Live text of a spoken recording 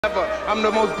I'm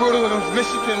the most brutal, most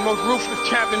vicious, and most ruthless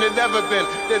champion there's ever been.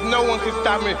 There's no one can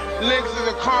stop me. Lynx is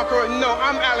a conqueror. No,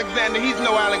 I'm Alexander. He's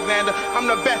no Alexander. I'm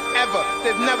the best ever.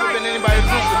 There's never been anybody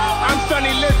ruthless. I'm Sonny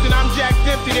Liston. I'm Jack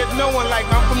Dempsey. There's no one like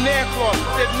me. I'm from Nairclaw.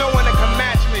 There's no one that can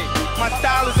match me. My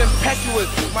style is impetuous.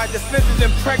 My defense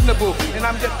is impregnable. And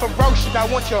I'm just ferocious. I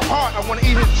want your heart. I want to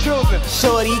eat his children.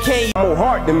 Shorty can't more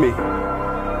hard than me.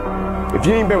 If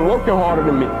you ain't been working harder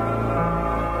than me,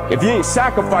 if you ain't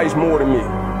sacrificed more than me,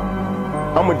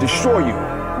 I'm gonna destroy you,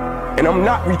 and I'm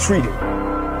not retreating.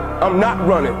 I'm not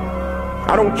running.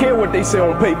 I don't care what they say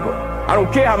on paper. I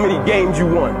don't care how many games you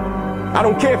won. I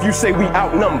don't care if you say we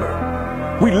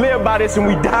outnumber. We live by this and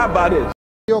we die by this.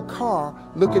 Your car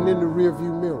looking in the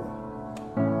rearview mirror.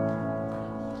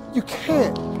 You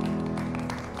can't.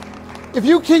 If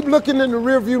you keep looking in the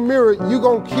rearview mirror, you're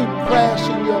gonna keep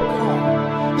crashing your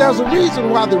car. There's a reason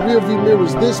why the rearview mirror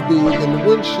is this big and the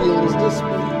windshield is this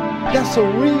big. That's a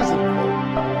reason.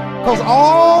 Because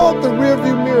all the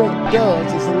rearview mirror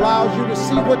does is allows you to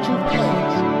see what you've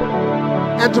passed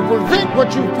and to prevent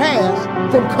what you've passed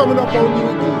from coming up on you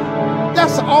again.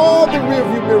 That's all the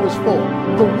rearview mirror is for.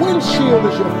 The windshield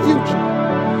is your future.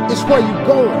 It's where you're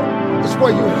going. It's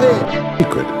where you're headed. The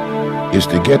secret is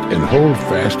to get and hold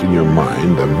fast in your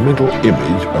mind the mental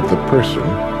image of the person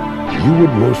you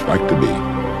would most like to be.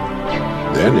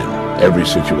 Then in every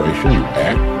situation you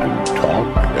act and talk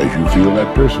as you feel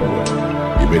that person would.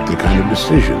 You make the kind of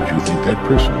decisions you think that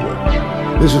person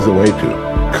would. This is the way to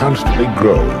constantly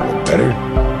grow into a better,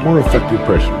 more effective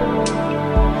person.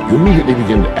 You immediately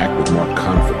begin to act with more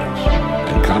confidence,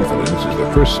 and confidence is the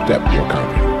first step to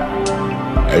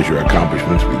accomplishment. As your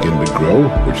accomplishments begin to grow,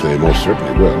 which they most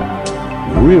certainly will,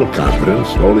 real confidence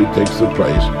slowly takes the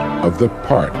place of the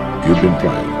part you've been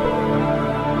playing.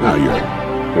 Now your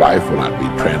life will not be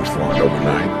transformed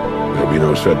overnight. There will be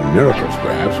no sudden miracles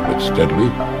perhaps, but steadily,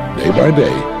 day by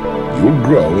day, you'll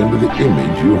grow into the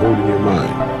image you hold in your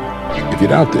mind. If you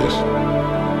doubt this,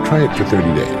 try it for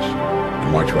 30 days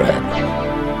and watch what happens.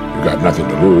 You've got nothing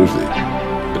to lose.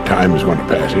 The time is going to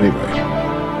pass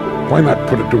anyway. Why not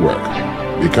put it to work,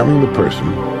 becoming the person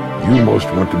you most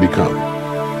want to become?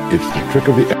 It's the trick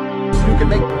of the... You can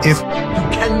make if you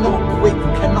cannot quit,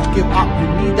 you cannot give up. You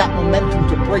need that momentum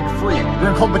to break free. You're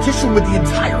in competition with the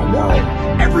entire world.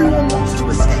 Everyone wants to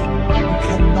escape. You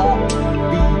cannot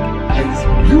be lazy.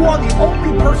 You are the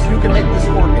only person who can make this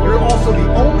work, and you're also the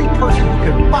only person who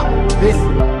can stop this.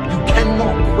 You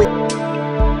cannot quit.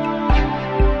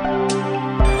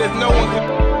 There's no one can.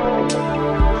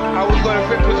 I was gonna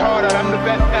rip his heart out. I'm the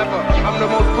best ever. I'm the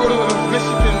most brutal, most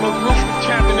vicious, and most ruthless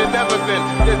champion there's ever been.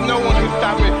 There's no one can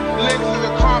stop me. Lynx is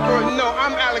a conqueror. No,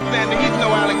 I'm Alexander. He's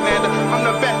no Alexander. I'm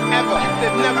the best ever.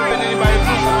 There's never been anybody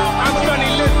ruthless. I'm Sonny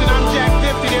Liston. I'm Jack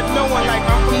Dempsey. There's no one like me.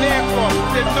 I'm from Nairclaw.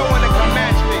 There's no one that can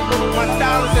match me. My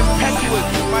style is impetuous.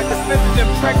 My defense is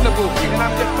impregnable. And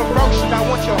I'm just ferocious. I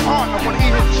want your heart. I want to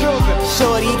eat his children.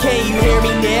 Shorty, can you hear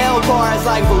me now? Bars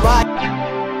like variety.